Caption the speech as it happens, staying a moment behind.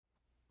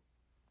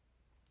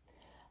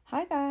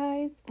Hi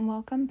guys,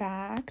 welcome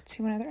back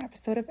to another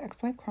episode of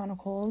Ex-Wife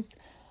Chronicles.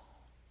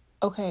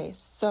 Okay,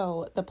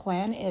 so the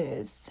plan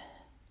is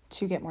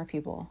to get more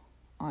people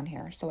on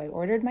here. So I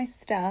ordered my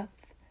stuff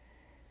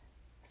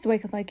so I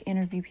could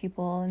interview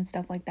people and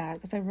stuff like that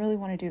because I really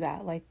want to do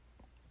that.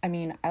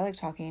 I like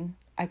talking.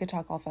 I could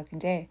talk all fucking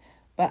day,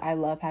 but I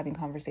love having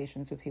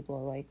conversations with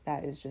people.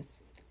 That is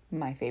just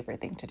my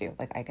favorite thing to do.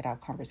 I could have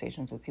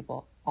conversations with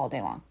people all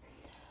day long.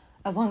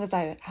 As long as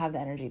I have the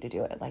energy to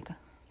do it,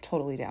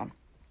 totally down.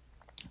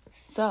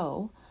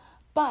 So,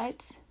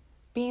 but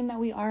being that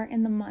we are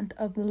in the month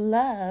of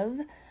love,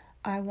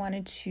 I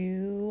wanted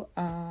to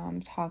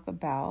talk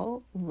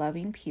about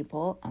loving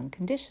people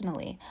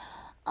unconditionally.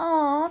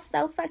 Aw,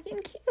 so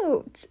fucking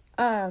cute.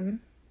 But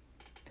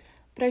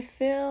I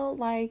feel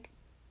like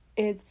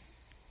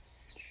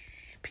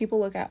people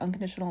look at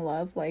unconditional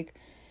love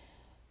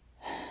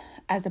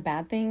as a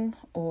bad thing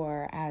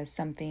or as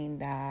something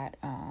that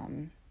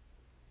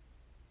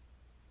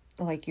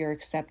you're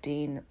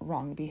accepting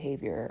wrong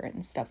behavior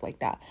and stuff like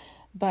that.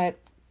 But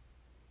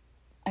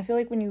I feel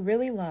like when you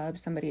really love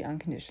somebody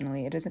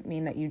unconditionally, it doesn't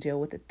mean that you deal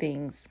with the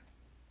things.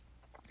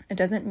 It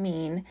doesn't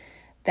mean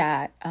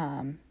that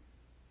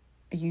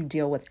you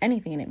deal with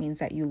anything. It means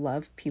that you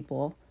love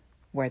people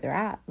where they're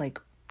at.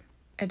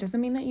 It doesn't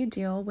mean that you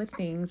deal with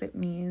things. It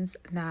means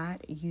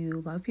that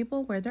you love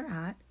people where they're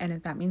at. And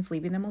if that means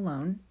leaving them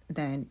alone,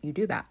 then you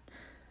do that.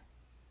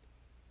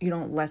 You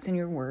don't lessen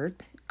your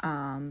worth.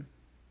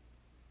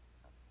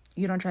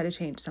 You don't try to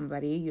change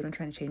somebody. You don't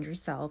try to change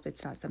yourself. If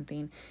it's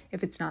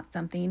not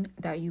something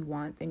that you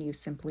want, then you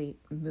simply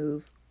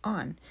move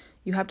on.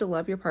 You have to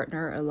love your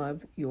partner or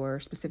love your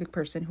specific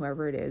person,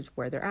 whoever it is,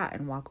 where they're at,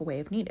 and walk away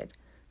if needed.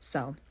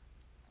 So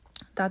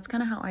that's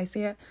kind of how I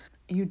see it.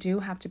 You do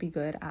have to be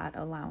good at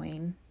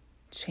allowing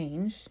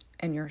change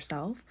in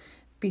yourself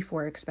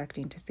before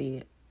expecting to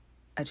see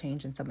a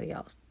change in somebody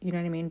else. You know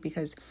what I mean?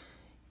 Because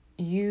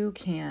you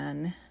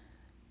can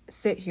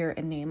sit here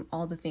and name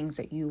all the things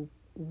that you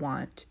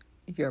want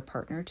your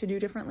partner to do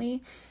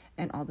differently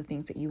and all the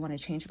things that you want to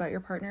change about your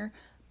partner.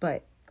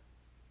 But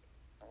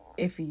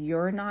if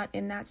you're not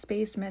in that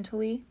space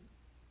mentally,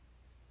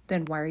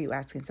 then why are you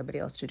asking somebody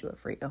else to do it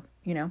for you?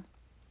 You know?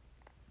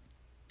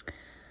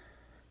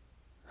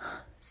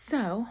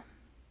 So,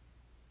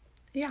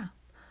 yeah,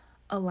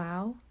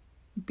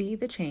 be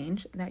the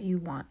change that you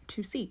want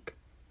to seek.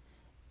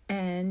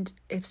 And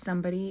if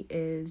somebody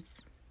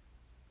is,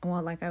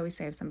 like I always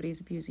say, if somebody's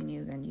abusing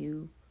you, then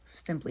you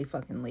simply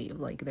fucking leave.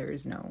 There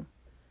is no,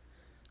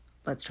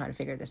 let's try to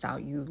figure this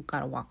out. You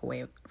gotta walk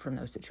away from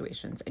those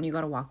situations, and you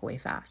gotta walk away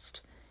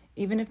fast.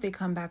 Even if they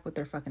come back with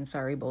their fucking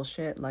sorry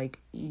bullshit,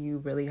 you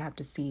really have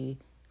to see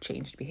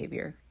changed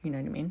behavior. You know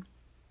what I mean?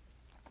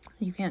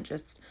 You can't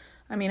just,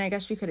 I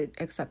guess you could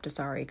accept a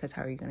sorry, because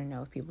how are you gonna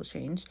know if people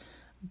change?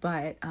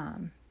 But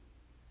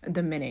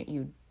the minute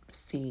you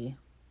see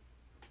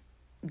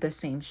the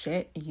same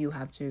shit, you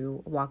have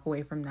to walk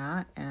away from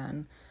that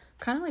and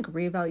kind of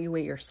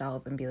reevaluate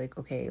yourself and be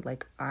okay,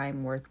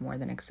 I'm worth more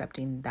than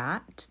accepting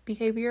that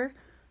behavior,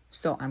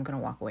 so I'm gonna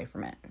walk away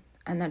from it.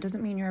 And that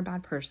doesn't mean you're a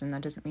bad person.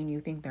 That doesn't mean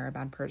you think they're a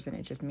bad person.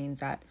 It just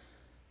means that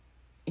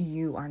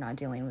you are not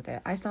dealing with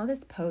it. I saw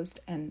this post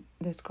and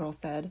this girl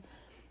said,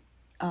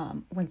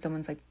 when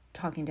someone's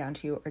talking down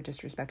to you or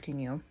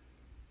disrespecting you,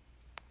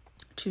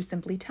 to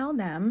simply tell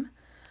them,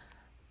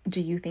 do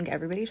you think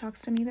everybody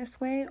talks to me this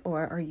way,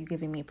 or are you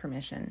giving me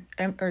permission?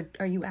 Or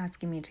are you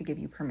asking me to give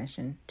you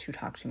permission to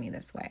talk to me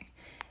this way?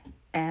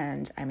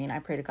 And I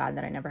pray to God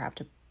that I never have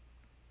to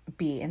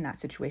be in that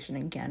situation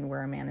again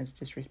where a man is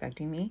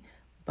disrespecting me.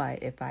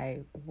 But if I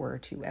were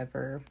to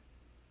ever,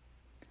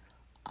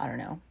 I don't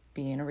know,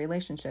 be in a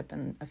relationship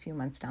and a few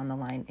months down the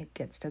line it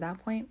gets to that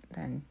point,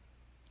 then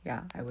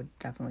yeah, I would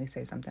definitely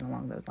say something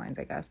along those lines,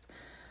 I guess.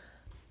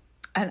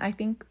 And I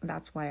think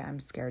that's why I'm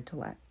scared to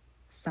let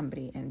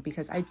somebody in,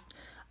 because I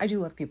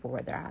do love people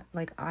where they're at.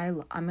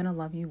 I'm gonna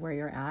love you where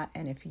you're at,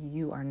 and if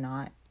you are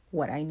not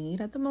what I need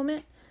at the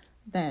moment,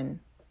 then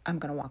I'm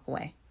gonna walk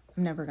away.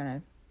 I'm never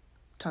gonna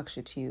talk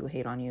shit to you,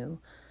 hate on you,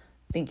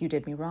 think you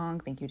did me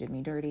wrong, think you did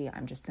me dirty.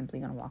 I'm just simply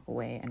gonna walk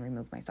away and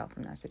remove myself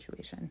from that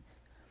situation.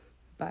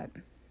 But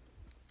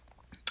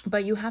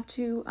you have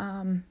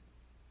to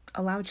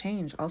allow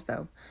change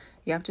also.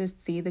 You have to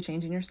see the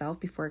change in yourself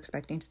before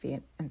expecting to see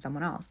it in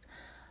someone else.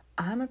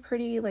 I'm a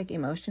pretty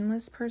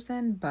emotionless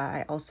person, but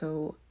I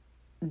also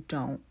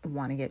don't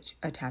want to get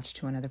attached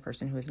to another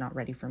person who is not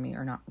ready for me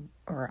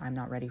or I'm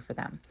not ready for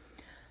them.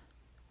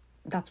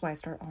 That's why I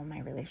start all my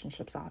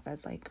relationships off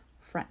as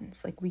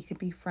friends. We could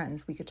be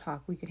friends, we could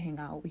talk, we could hang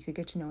out, we could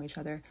get to know each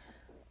other.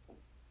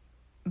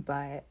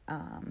 But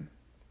I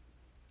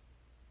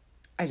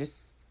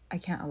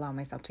can't allow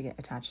myself to get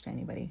attached to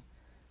anybody.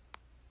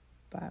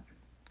 But,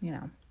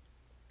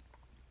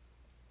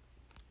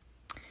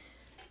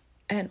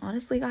 And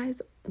honestly,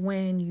 guys,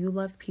 when you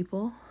love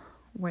people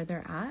where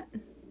they're at,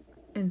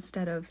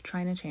 instead of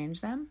trying to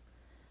change them,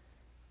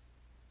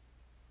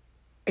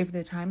 if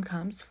the time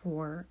comes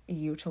for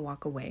you to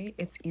walk away,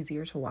 it's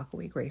easier to walk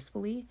away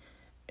gracefully,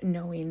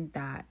 knowing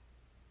that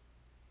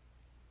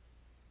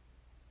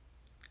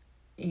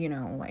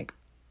like,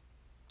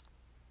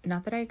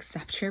 not that I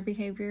accept your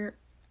behavior,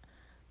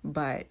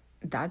 but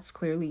that's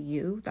clearly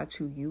you. That's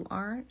who you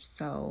are.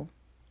 So,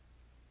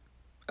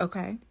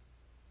 okay,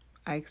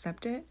 I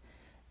accept it.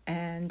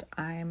 And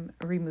I'm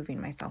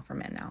removing myself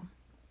from it now.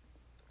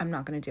 I'm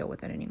not going to deal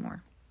with it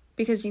anymore.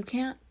 Because you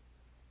can't,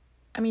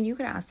 you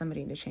could ask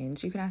somebody to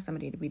change. You could ask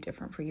somebody to be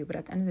different for you. But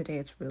at the end of the day,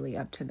 it's really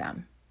up to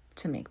them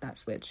to make that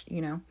switch,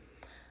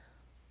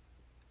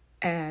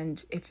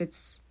 And if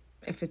it's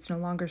no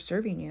longer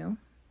serving you,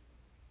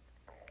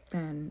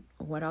 then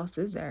what else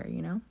is there,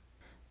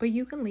 But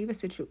you can leave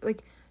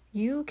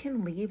you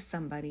can leave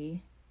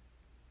somebody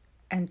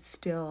and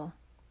still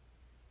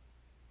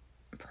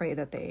pray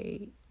that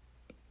they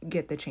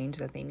get the change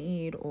that they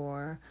need,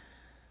 or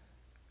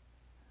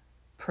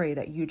pray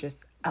that you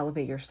just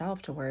elevate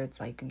yourself to where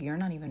it's like, you're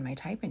not even my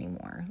type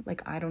anymore.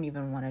 Like, I don't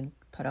even want to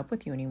put up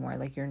with you anymore.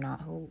 Like, you're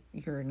not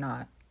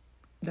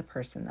the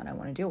person that I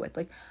want to deal with.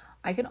 Like,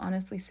 I could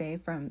honestly say,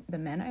 from the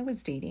men I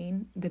was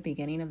dating the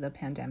beginning of the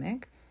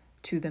pandemic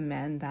to the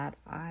men that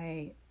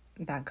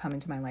come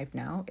into my life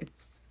now,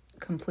 it's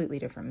completely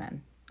different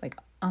men, like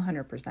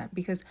 100%,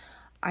 because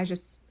I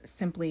just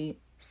simply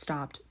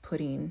stopped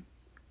dealing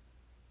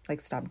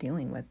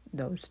with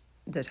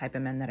the type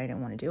of men that I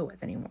didn't want to deal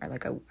with anymore.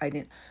 Like,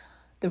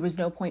 there was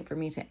no point for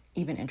me to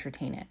even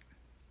entertain it.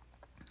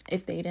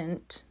 If they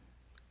don't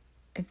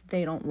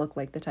look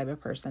like the type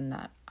of person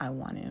that I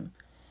want to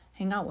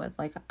hang out with.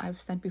 Like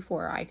I've said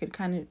before, I could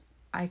kind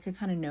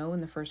of know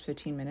in the first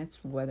 15 minutes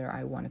whether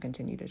I want to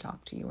continue to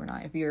talk to you or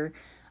not. If you're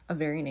a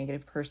very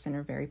negative person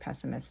or very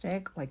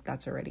pessimistic, like,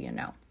 that's already a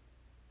no.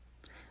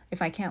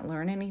 If I can't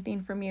learn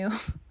anything from you,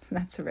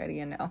 that's already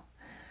a no.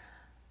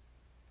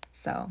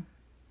 So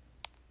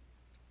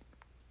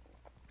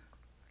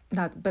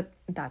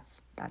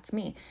that's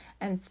me.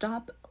 And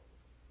stop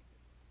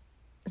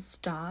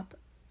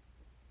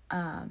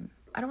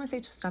I don't want to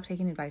say just stop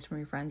taking advice from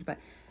your friends, but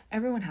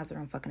everyone has their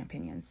own fucking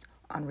opinions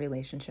on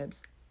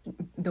relationships.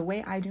 The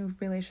way I do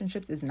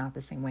relationships is not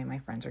the same way my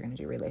friends are going to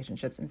do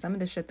relationships. And some of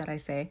the shit that I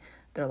say,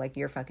 they're like,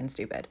 you're fucking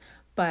stupid.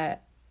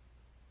 But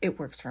it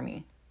works for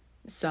me.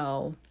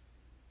 So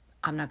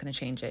I'm not going to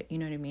change it. You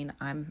know what I mean?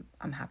 I'm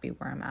happy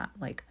where I'm at.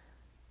 Like,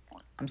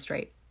 I'm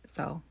straight.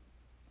 So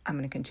I'm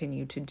going to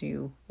continue to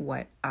do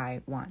what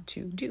I want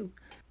to do.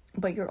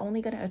 But you're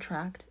only going to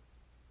attract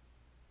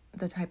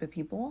the type of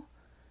people.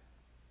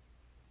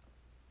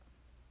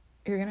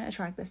 You're going to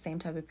attract the same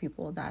type of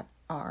people that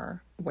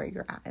are where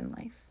you're at in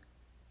life,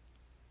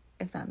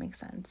 if that makes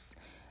sense.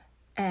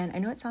 And I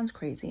know it sounds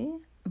crazy,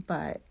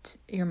 but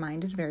your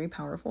mind is very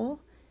powerful.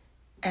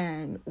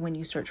 And when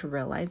you start to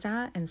realize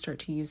that and start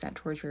to use that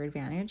towards your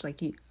advantage,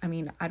 like,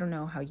 I don't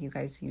know how you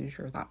guys use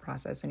your thought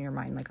process in your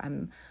mind. Like,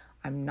 I'm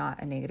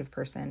not a negative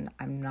person.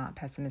 I'm not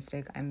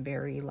pessimistic. I'm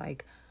very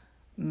like,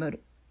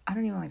 I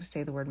don't even like to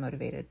say the word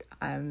motivated.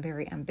 I'm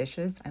very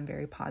ambitious. I'm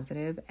very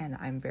positive, and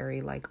I'm very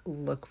like,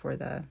 look for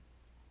the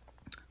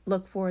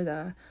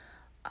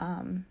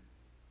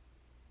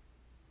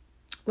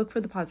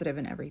positive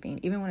in everything,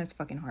 even when it's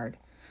fucking hard.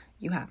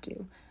 You have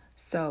to.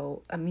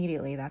 So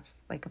immediately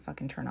that's like a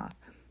fucking turn off.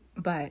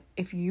 But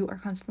if you are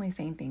constantly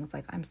saying things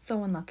like, I'm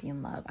so unlucky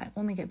in love, I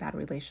only get bad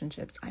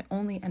relationships, I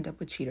only end up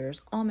with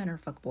cheaters, all men are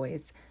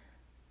fuckboys,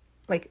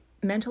 like,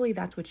 mentally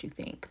that's what you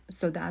think.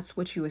 So that's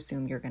what you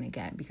assume you're going to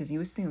get, because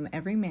you assume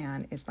every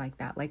man is like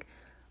that. Like,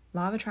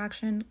 law of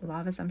attraction,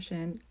 law of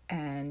assumption,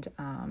 and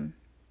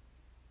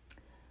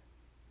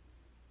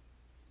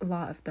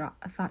law of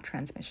thought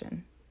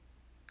transmission.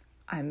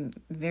 I'm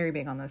very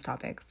big on those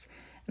topics.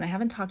 And I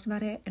haven't talked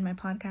about it in my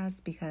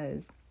podcast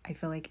because I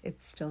feel like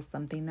it's still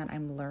something that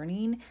I'm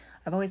learning.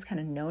 I've always kind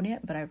of known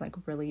it, but I've like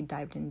really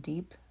dived in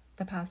deep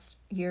the past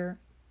year,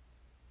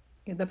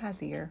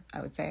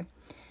 I would say.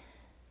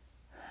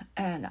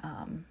 And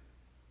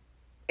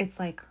it's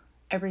like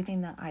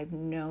everything that I've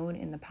known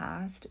in the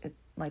past, it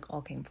like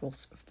all came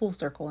full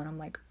circle. And I'm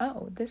like,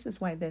 oh, this is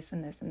why this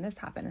and this and this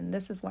happened. And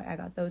this is why I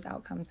got those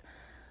outcomes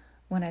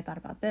when I thought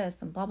about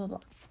this and blah, blah, blah.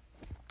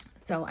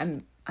 So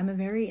I'm a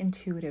very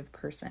intuitive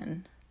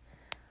person.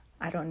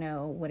 I don't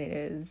know what it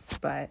is,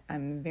 but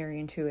I'm very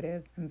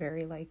intuitive. I'm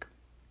very like,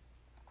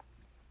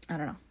 I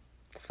don't know.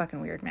 It's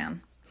fucking weird,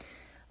 man.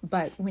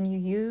 But when you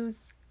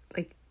use,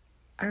 like,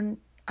 I don't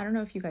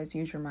know if you guys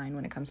use your mind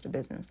when it comes to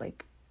business.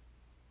 Like,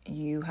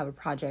 you have a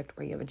project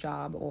or you have a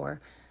job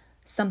or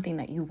something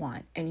that you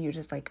want, and you're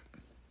just like,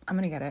 I'm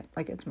going to get it.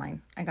 Like, it's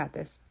mine. I got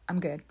this. I'm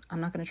good. I'm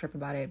not going to trip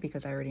about it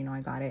because I already know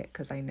I got it,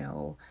 because I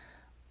know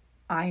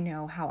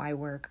how I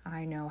work.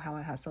 I know how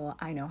I hustle.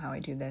 I know how I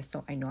do this.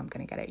 So I know I'm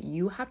going to get it.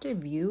 You have to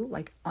view,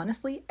 like,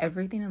 honestly,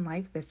 everything in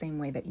life the same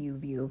way that you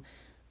view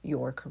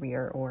your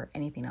career or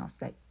anything else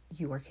that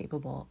you are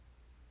capable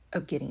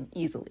of getting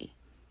easily.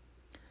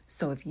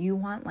 So if you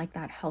want like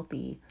that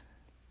healthy,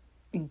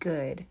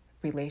 good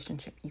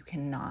relationship, you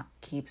cannot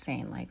keep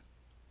saying like,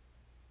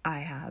 I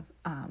have,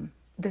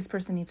 this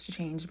person needs to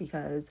change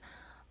because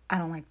I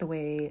don't like the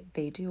way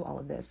they do all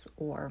of this,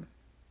 or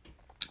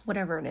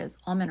whatever it is.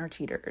 All men are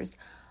cheaters.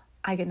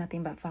 I get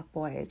nothing but fuck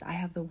boys. I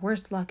have the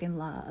worst luck in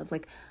love.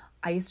 Like,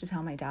 I used to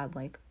tell my dad,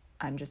 like,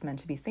 I'm just meant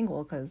to be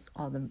single because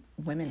all the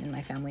women in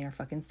my family are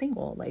fucking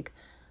single, like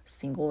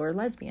single or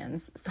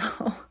lesbians. So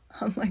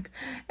I'm like,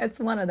 it's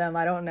one of them.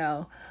 I don't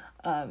know.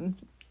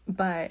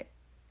 But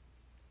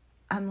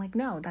I'm like,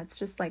 no, that's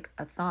just like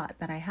a thought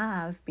that I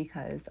have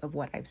because of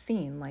what I've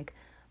seen. Like,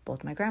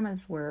 both my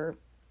grandmas were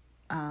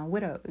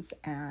widows,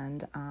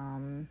 and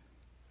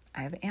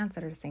I have aunts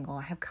that are single.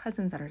 I have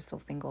cousins that are still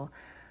single,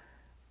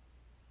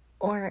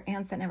 or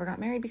aunts that never got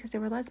married because they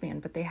were lesbian,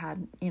 but they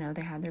had,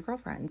 they had their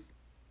girlfriends.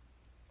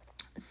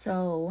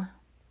 So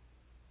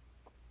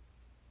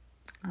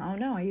I don't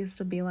know. I used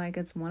to be like,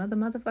 it's one of the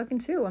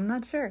motherfucking two. I'm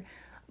not sure.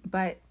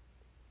 But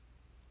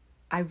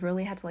I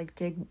really had to like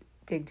dig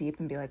deep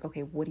and be like,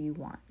 okay, what do you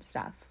want,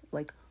 Steph?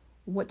 Like,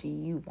 what do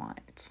you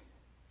want?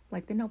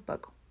 Like The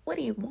Notebook. What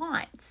do you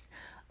want?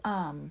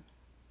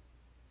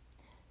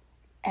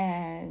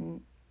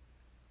 And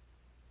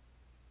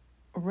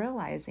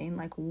realizing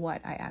like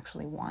what I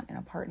actually want in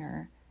a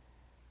partner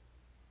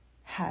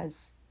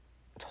has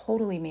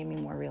totally made me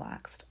more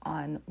relaxed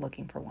on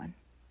looking for one.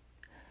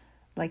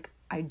 Like,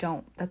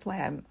 that's why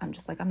I'm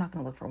just like, I'm not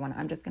going to look for one.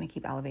 I'm just going to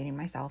keep elevating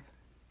myself,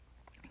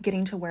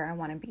 getting to where I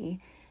want to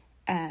be.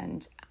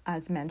 And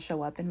as men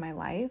show up in my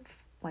life,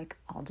 like,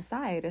 I'll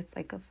decide. It's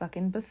like a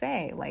fucking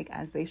buffet. Like,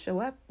 as they show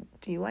up,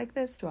 do you like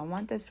this? Do I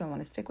want this? Do I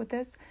want to stick with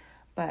this?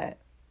 But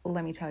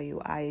let me tell you,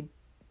 I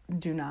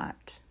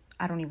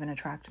don't even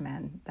attract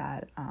men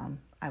that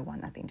I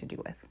want nothing to do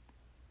with,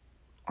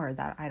 or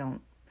that I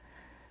don't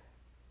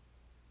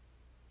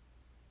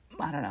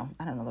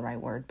know the right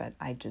word, but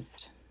I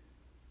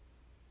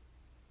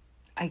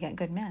get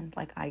good men.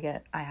 Like, I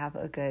get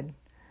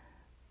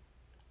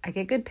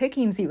good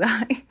pickings, you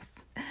guys.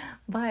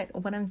 But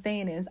what I'm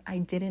saying is, I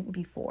didn't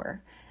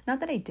before. Not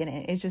that I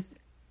didn't. It's just,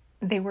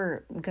 they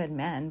were good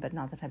men, but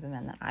not the type of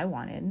men that I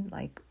wanted.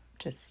 Like,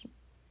 just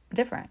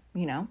different,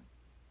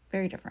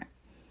 very different.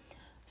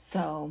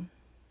 So,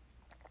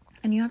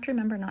 and you have to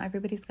remember, not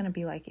everybody's going to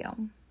be like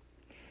you.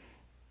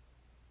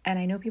 And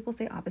I know people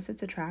say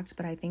opposites attract,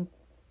 but I think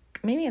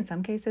maybe in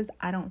some cases,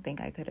 I don't think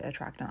I could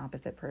attract an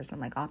opposite person.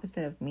 Like,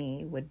 opposite of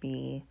me would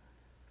be,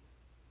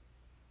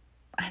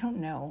 I don't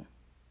know.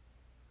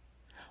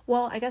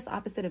 Well, I guess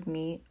opposite of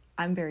me,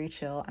 I'm very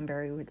chill. I'm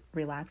very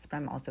relaxed, but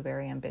I'm also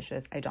very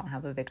ambitious. I don't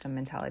have a victim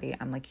mentality.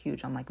 I'm like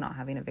huge on like not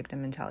having a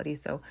victim mentality.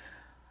 So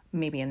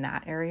maybe in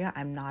that area,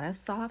 I'm not as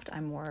soft.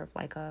 I'm more of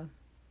like a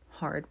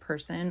hard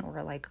person,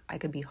 or like I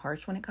could be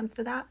harsh when it comes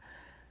to that.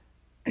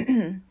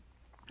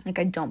 Like,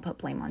 I don't put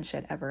blame on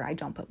shit ever. I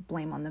don't put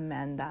blame on the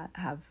men that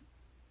have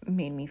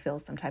made me feel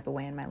some type of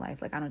way in my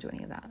life. Like, I don't do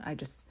any of that. I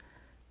just,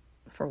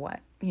 for what,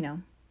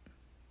 ain't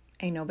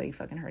nobody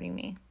fucking hurting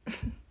me.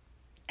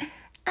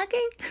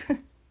 Okay.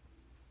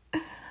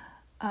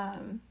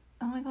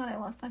 Oh my God, I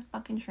lost my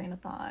fucking train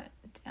of thought.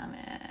 Damn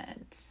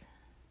it.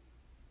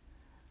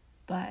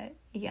 But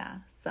yeah,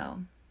 so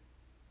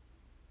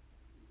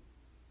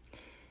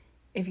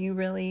if you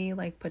really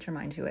like put your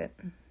mind to it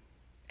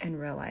and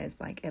realize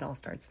like it all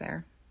starts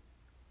there,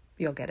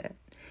 you'll get it.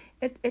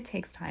 It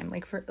takes time.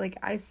 Like,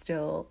 I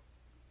still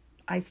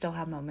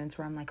have moments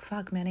where I'm like,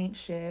 fuck, men ain't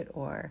shit,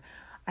 or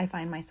I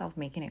find myself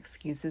making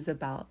excuses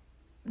about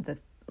the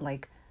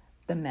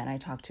men I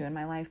talk to in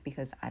my life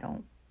because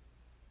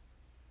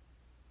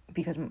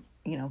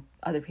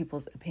other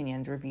people's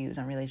opinions or views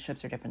on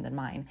relationships are different than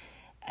mine.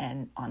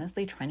 And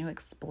honestly, trying to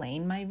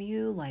explain my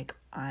view, like,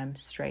 I'm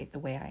straight the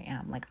way I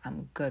am, like,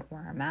 I'm good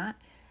where I'm at,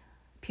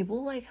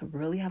 people like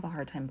really have a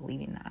hard time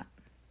believing that.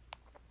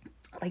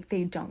 Like,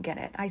 they don't get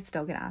it. I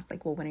still get asked,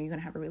 like, well, when are you going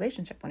to have a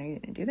relationship? When are you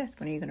going to do this?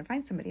 When are you going to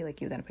find somebody? Like,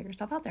 you got to put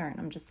yourself out there. And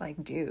I'm just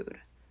like, dude,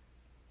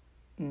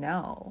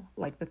 no.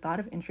 Like, the thought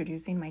of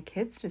introducing my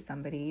kids to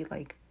somebody,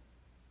 like,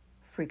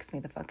 freaks me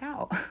the fuck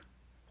out.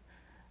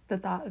 The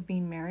thought of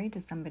being married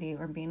to somebody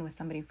or being with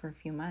somebody for a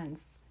few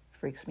months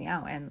freaks me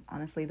out. And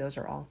honestly, those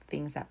are all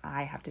things that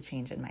I have to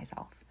change in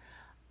myself.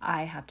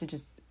 I have to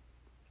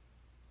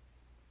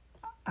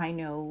I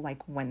know,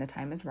 like, when the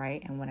time is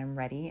right and when I'm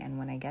ready and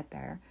when I get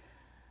there,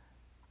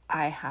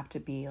 I have to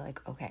be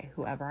like, okay,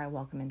 whoever I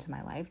welcome into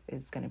my life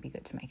is going to be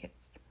good to my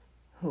kids.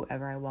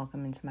 Whoever I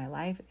welcome into my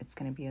life, it's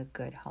going to be a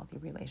good, healthy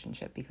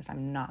relationship, because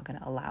I'm not going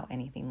to allow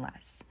anything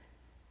less.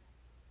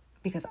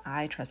 Because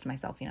I trust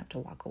myself enough to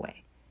walk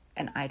away.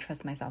 And I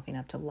trust myself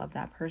enough to love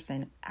that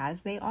person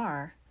as they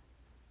are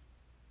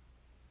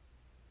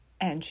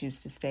and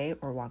choose to stay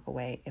or walk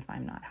away if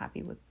I'm not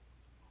happy with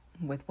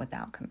what the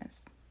outcome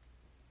is.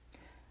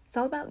 It's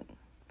all about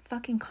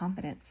fucking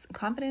confidence.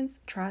 Confidence,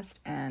 trust,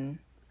 and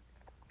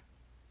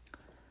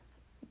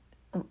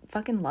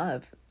fucking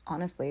love.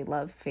 Honestly,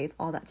 love, faith,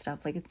 all that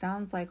stuff. Like, it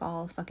sounds like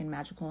all fucking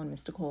magical and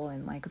mystical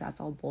and like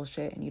that's all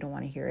bullshit and you don't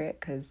want to hear it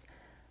because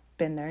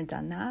been there,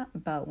 done that.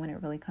 But when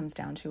it really comes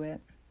down to it,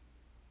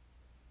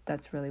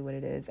 that's really what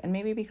it is. And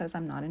maybe because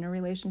I'm not in a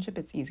relationship,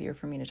 it's easier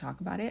for me to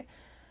talk about it.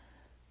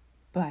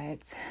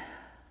 But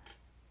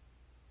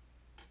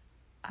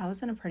I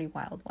was in a pretty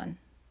wild one.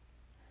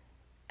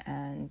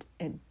 And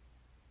it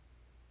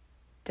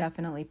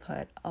definitely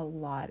put a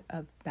lot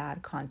of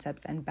bad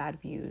concepts and bad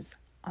views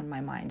on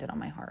my mind and on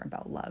my heart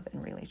about love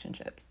and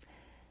relationships.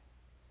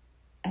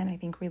 And I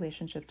think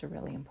relationships are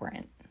really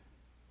important.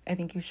 I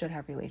think you should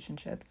have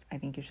relationships. I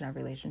think you should have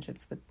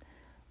relationships with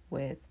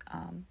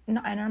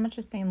no, and I'm not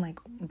just saying like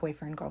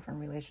boyfriend,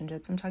 girlfriend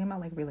relationships. I'm talking about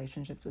like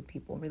relationships with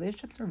people.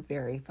 Relationships are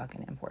very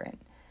fucking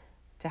important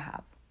to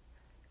have.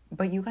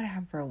 But you gotta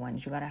have real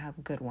ones. You gotta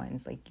have good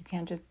ones. Like you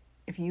can't just,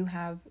 if you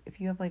have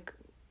like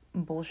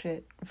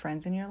bullshit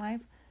friends in your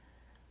life,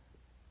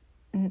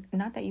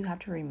 not that you have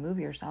to remove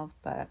yourself,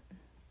 but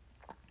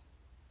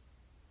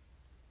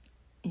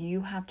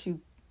you have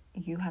to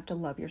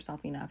love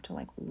yourself enough to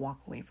like walk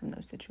away from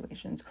those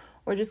situations,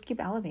 or just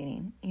keep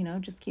elevating,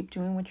 just keep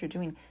doing what you're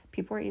doing.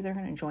 People are either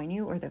going to join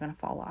you or they're going to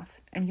fall off,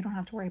 and you don't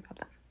have to worry about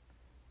them.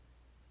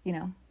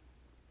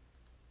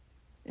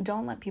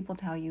 Don't let people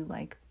tell you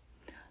like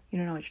you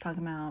don't know what you're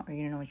talking about, or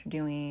you don't know what you're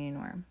doing,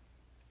 or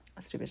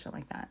stupid shit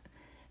like that.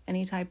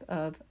 Any type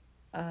of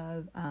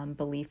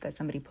belief that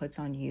somebody puts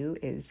on you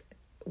is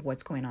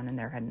what's going on in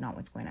their head, not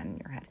what's going on in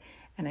your head.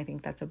 And I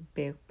think that's a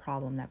big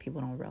problem that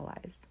people don't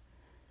realize.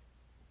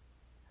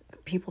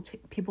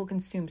 People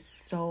consume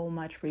so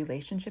much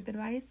relationship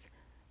advice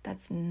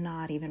that's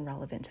not even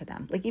relevant to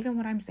them. Like even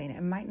what I'm saying,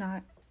 it might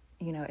not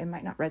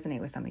resonate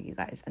with some of you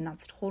guys, and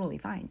that's totally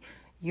fine.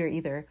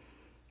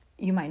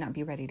 You might not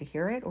be ready to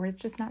hear it, or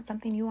it's just not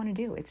something you want to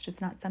do. It's just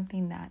not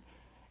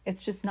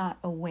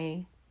a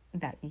way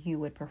that you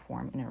would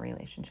perform in a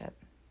relationship.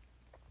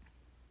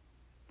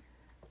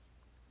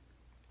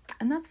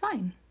 And that's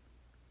fine.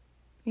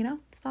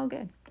 It's all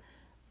good.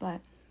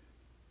 But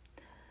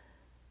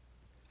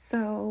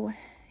so,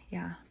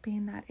 yeah,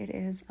 being that it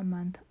is a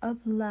month of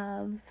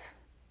love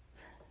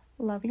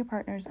your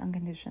partners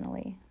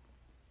unconditionally.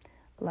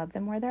 Love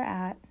them where they're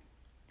at.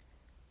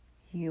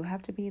 You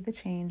have to be the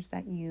change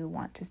that you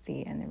want to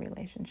see in the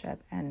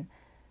relationship. And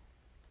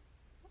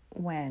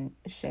when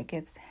shit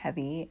gets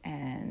heavy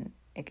and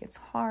it gets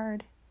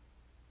hard,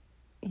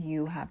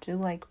 you have to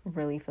like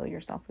really fill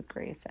yourself with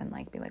grace and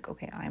like be like,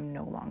 okay, I'm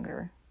no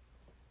longer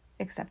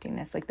accepting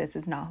this. Like, this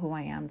is not who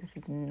I am. This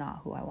is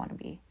not who I want to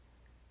be.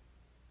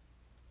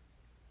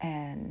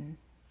 And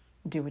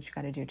do what you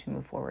got to do to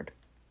move forward.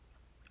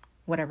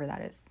 Whatever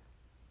that is.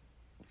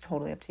 It's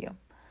totally up to you.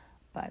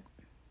 But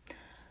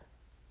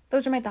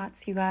those are my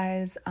thoughts, you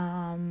guys.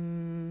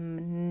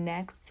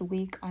 Next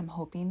week, I'm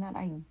hoping that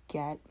I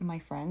get my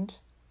friend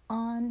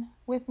on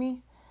with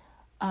me.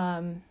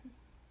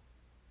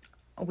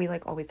 We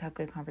like always have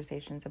good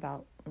conversations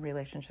about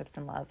relationships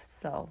and love.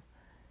 So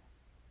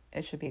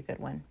it should be a good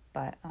one.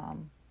 But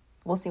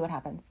we'll see what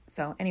happens.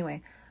 So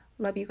anyway,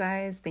 love you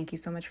guys. Thank you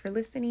so much for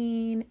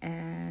listening.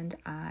 And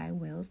I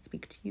will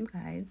speak to you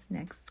guys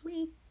next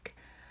week.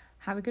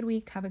 Have a good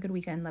week. Have a good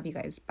weekend. Love you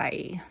guys.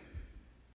 Bye.